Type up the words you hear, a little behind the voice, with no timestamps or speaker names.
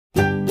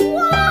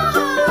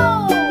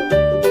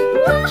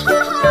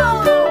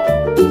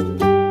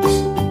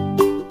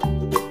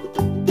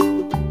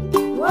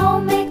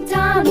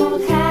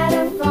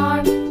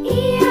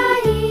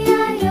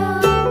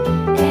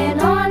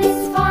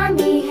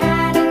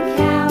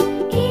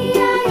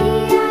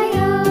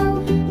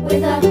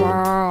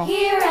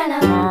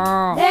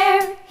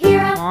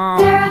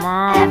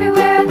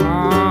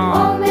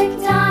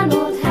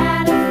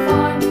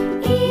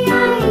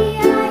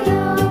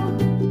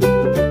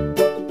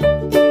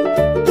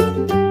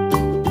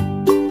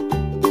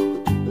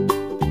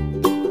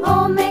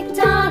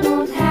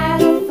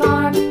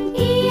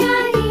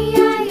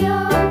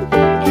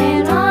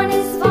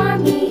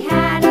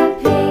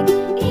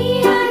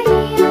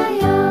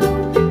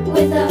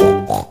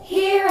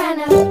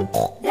and a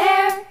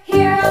there,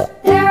 here,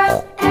 up, there,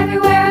 up,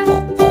 everywhere.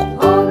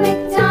 Old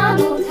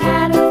MacDonald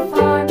had a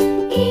farm,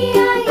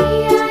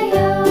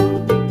 E-I-E-I-O.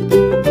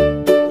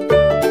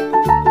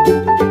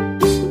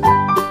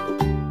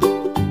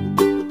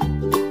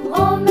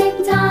 Old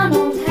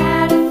MacDonald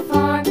had a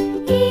farm,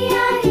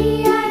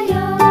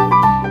 E-I-E-I-O.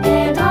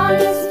 And on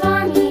his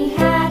farm he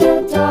had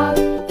a dog,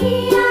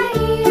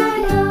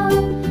 E-I-E-I-O.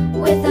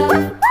 With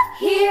a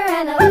here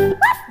and a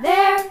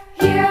there,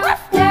 here, up,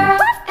 there,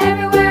 up,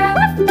 everywhere.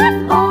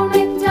 Old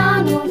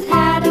MacDonald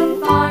had a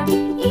farm,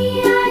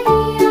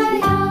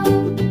 E-I-E-I-O.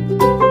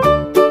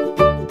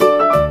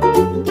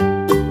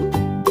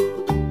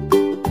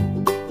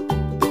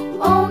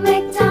 Old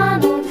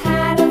MacDonald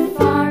had a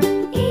farm,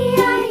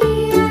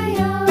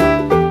 E-I-E-I-O.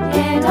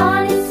 And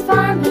on his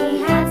farm he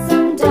had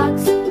some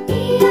ducks,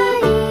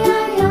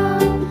 E-I-E-I-O.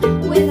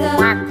 With a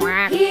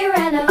here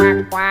and a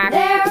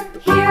there,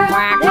 here,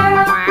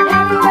 there,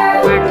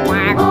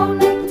 everywhere. Old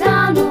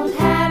MacDonald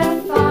had a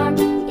farm,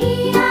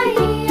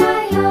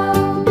 E-I-E-I-O.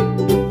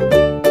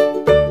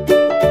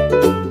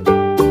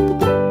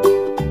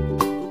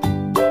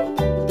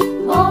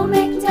 Old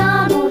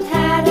MacDonald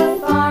had a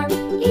farm,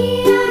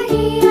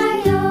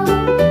 E-I-E-I-O.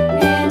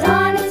 And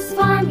on his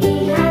farm he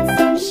had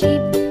some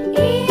sheep,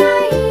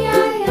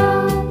 E-I-E-I-O.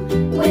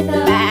 With a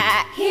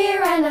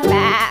here and a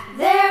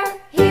there,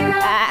 here,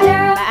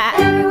 there,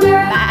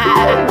 everywhere.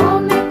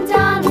 Old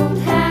MacDonald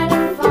had a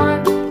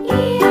farm,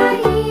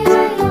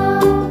 E-I-E-I-O.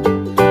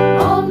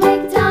 Old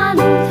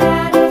MacDonald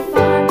had a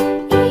farm,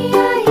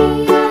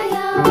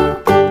 E-I-E-I-O.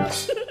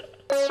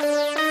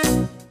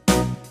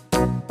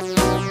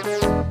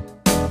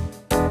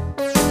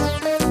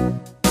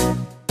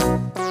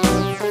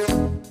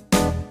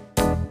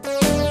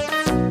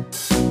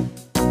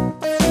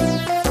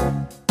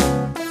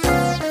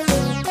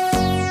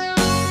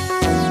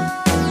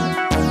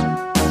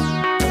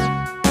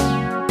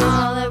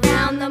 All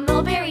around the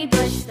mulberry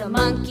bush, the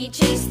monkey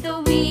chased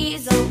the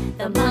weasel.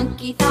 The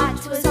monkey thought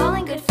 'twas all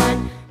in good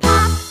fun.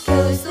 Pop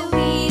goes the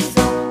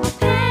weasel, a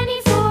penny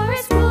for a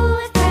spool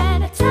of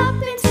thread, a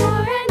tuppence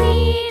for a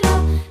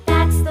needle.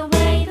 That's the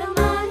way the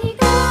money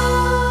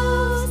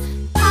goes.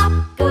 Pop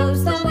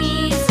goes the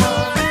weasel.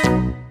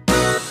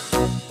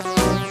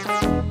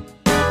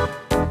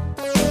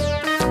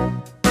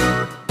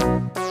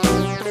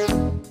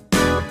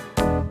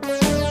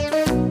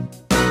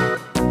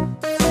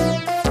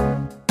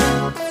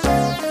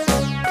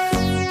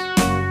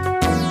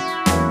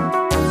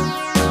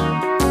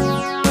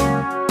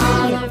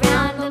 All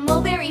around the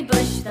mulberry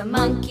bush, the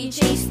monkey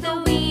chased the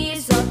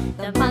weasel.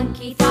 The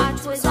monkey thought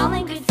 'twas all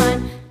in good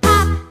fun.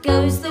 Pop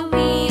goes the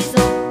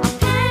weasel, a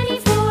penny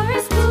for a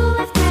spool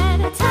of thread,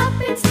 a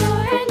tuppence for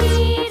a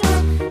needle.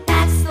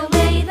 That's the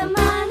way the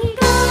money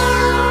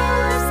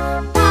goes.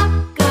 Pop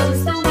goes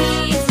the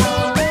weasel.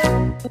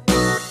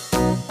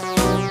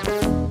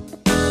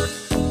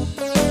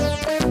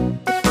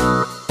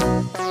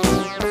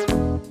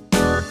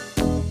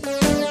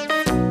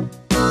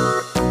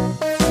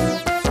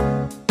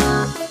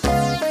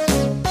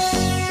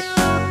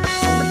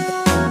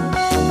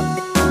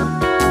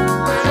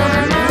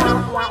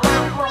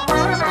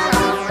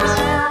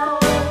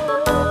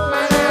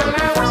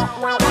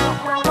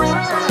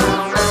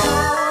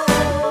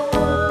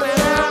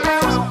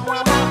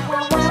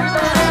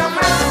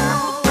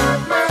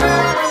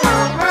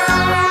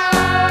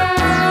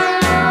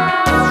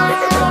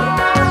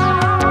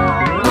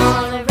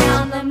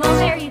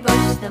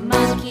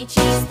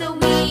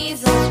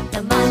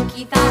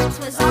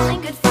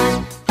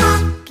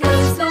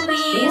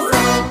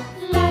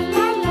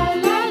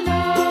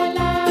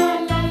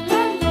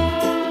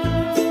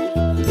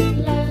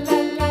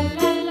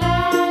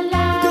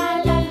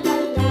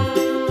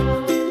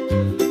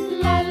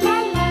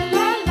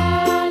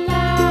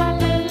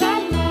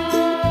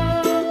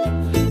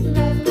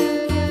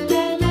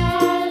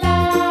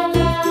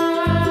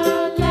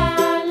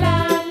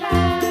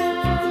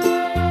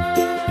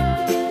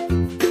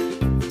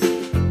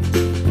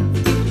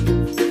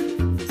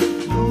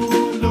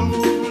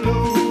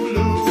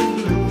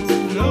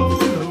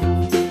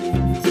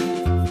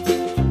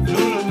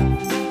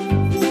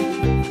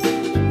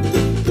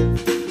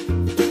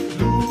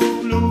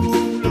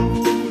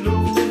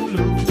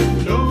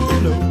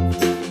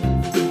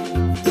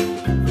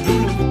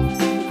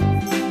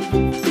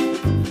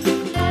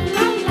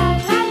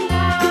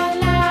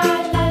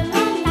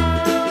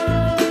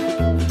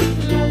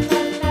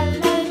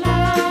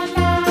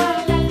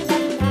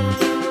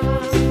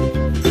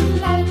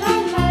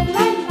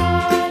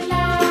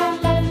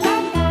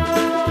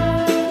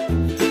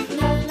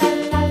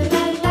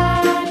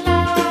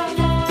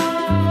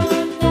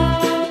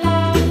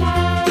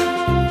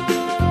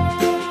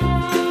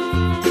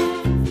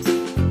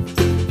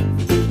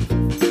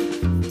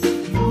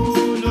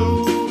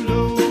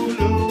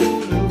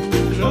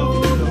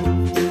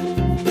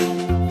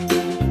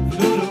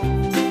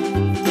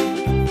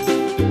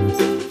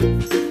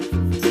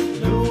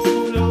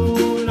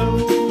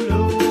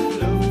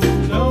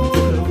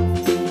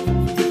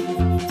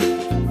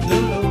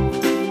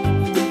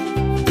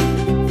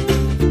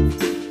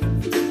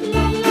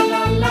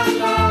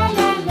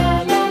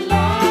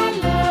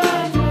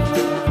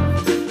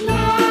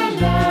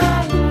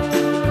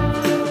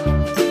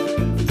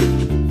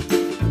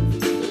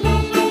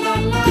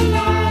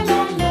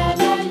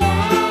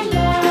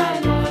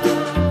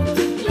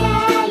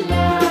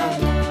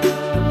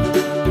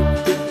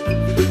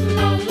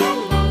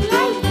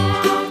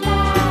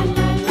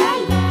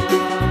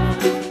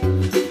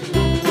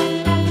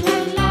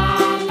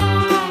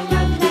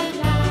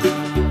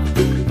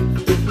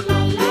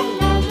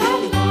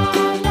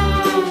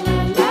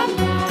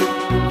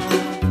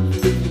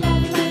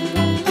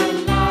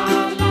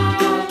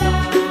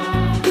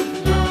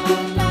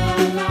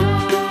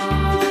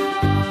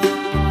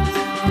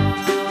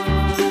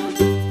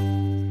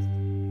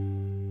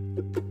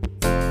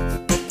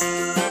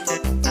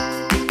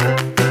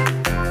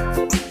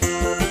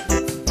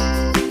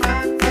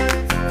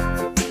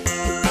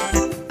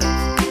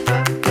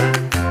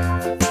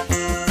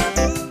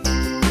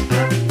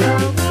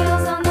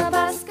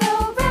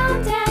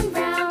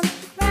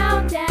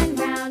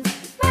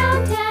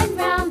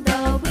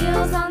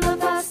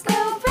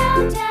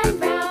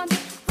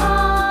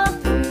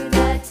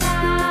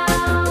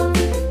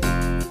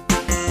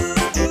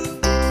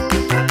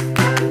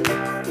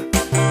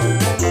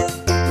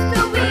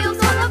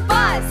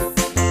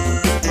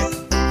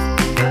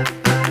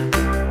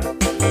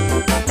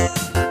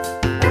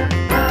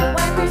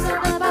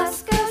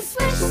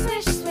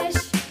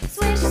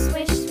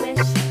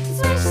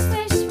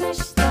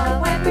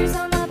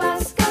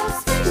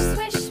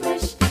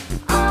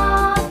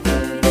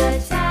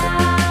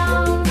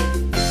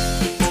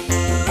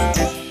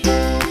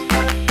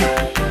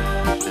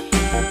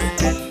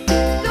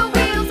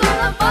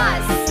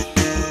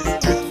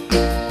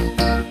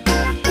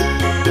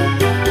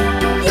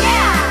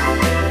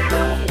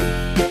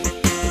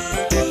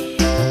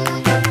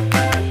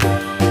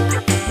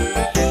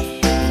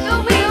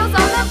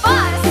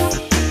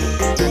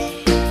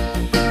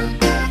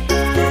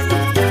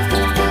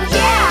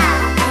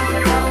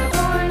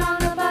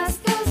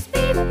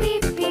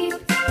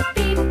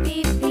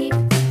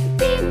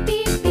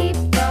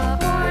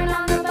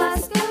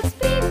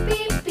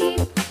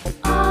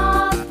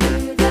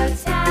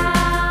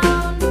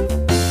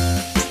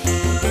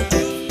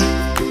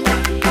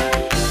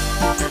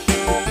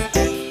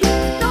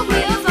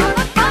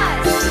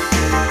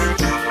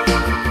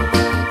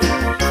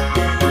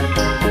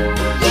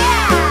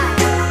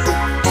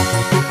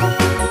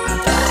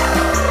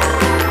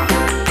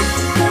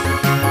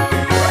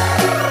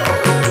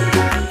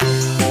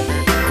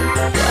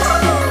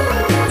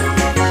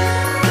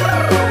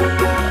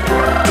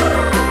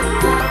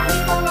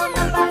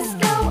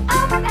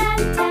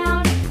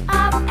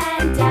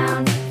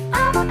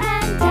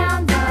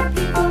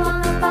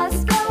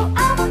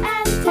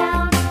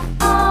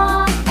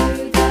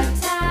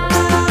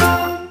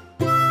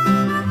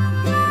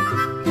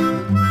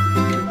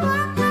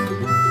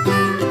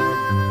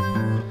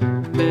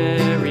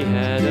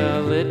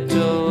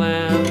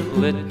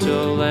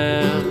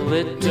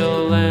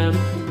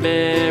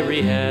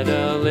 Mary had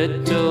a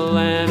little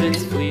lamb,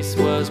 its fleece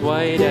was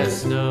white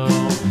as snow.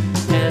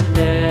 And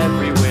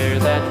everywhere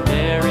that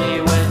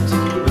Mary went,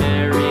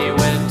 Mary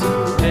went,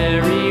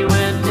 Mary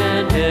went.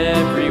 And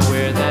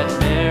everywhere that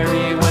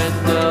Mary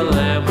went, the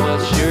lamb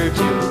was sure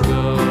to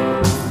go.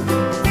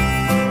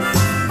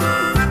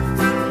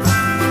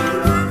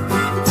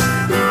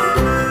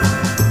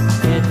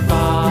 It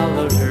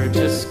followed her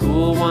to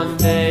school one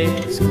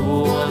day,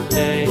 school one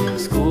day,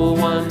 school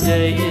one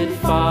day. It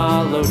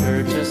followed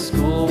her to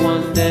school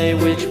one day,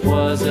 which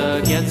was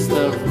against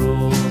the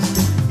rules.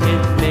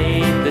 It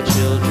made the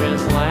children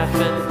laugh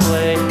and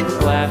play,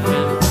 laugh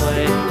and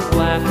play,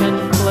 laugh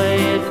and play.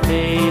 It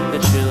made the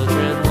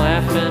children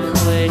laugh and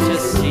play to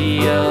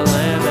see a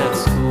lamb at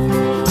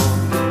school.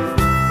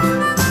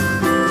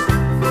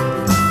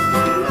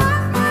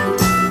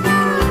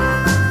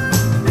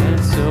 And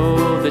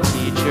so the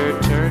teacher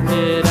turned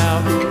it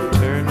out,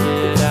 turned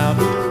it out,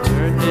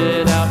 turned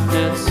it out.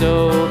 And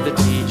so the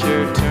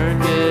teacher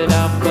turned it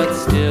out, but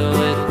still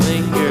it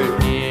lingered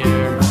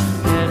near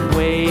and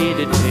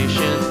waited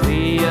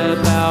patiently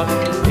about,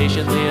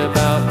 patiently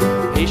about,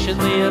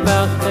 patiently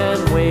about,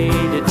 and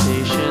waited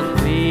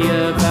patiently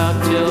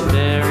about till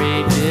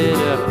Mary did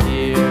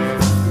appear.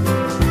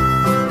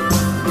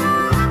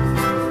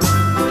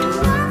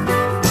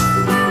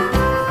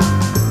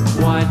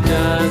 Why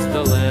does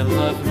the lamb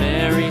love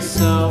Mary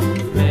so,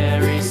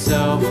 Mary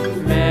so,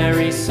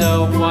 Mary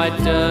so? Why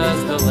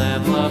does the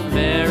lamb love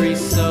Mary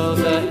so?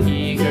 The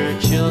eager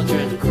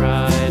children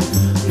cried.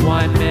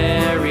 Why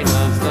Mary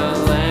loves the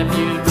lamb,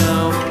 you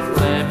know,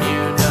 lamb,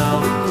 you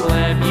know,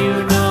 lamb, you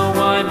know.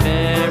 Why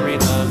Mary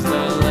loves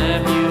the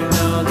lamb, you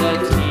know, the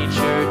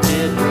teacher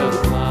did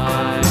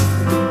reply.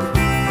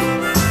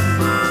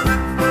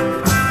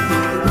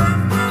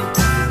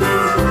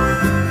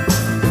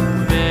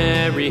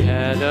 Mary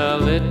had a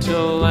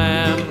little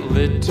lamb,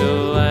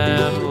 little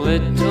lamb,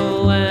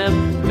 little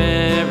lamb.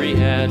 Mary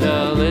had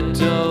a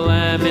little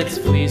lamb, its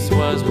fleece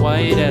was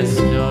white as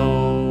snow.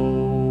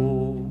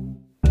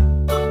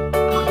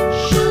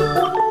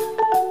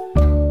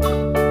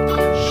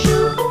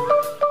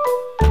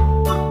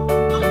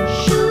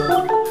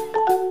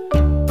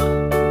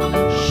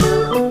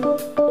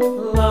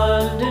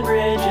 London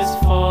Bridge is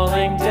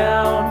falling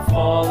down,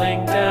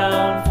 falling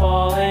down,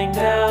 falling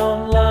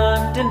down.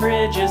 London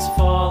Bridge is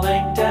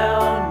falling down.